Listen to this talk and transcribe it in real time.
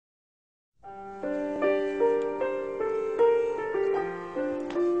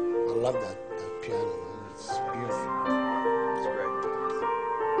love that piano. It's beautiful. It's great.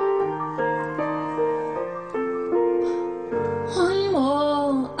 One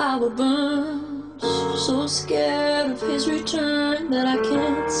more hour burns, so scared of his return that I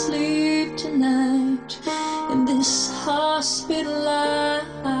can't sleep tonight. In this hospital life,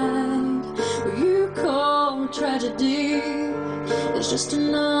 where you call tragedy, it's just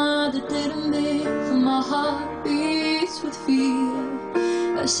another day to me. My heart beats with fear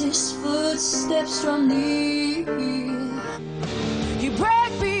as his footsteps draw near. You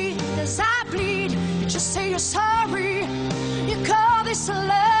break me as I bleed. You just say you're sorry. You call this a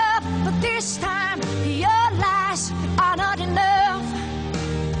love, but this time your lies are not enough.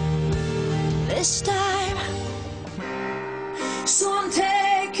 This time, So I'm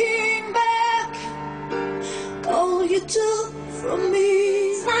taking back all you took from me.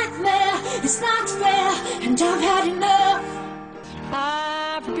 It's nightmare, it's not fair, and I've had enough.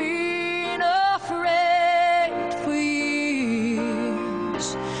 I've been afraid for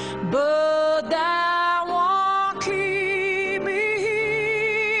years, but that won't keep me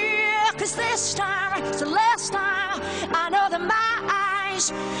here. 'Cause this time, it's the last time. I know that my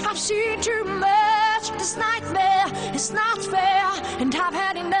eyes have seen too much. This nightmare is not fair, and I've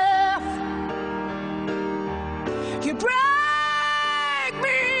had enough. You break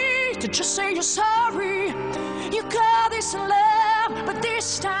me to just say you're sorry. You call this love, but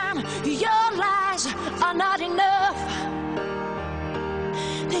this time your lies are not enough.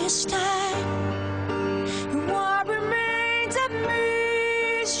 This time, what remains a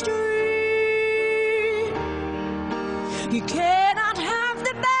mystery. You can't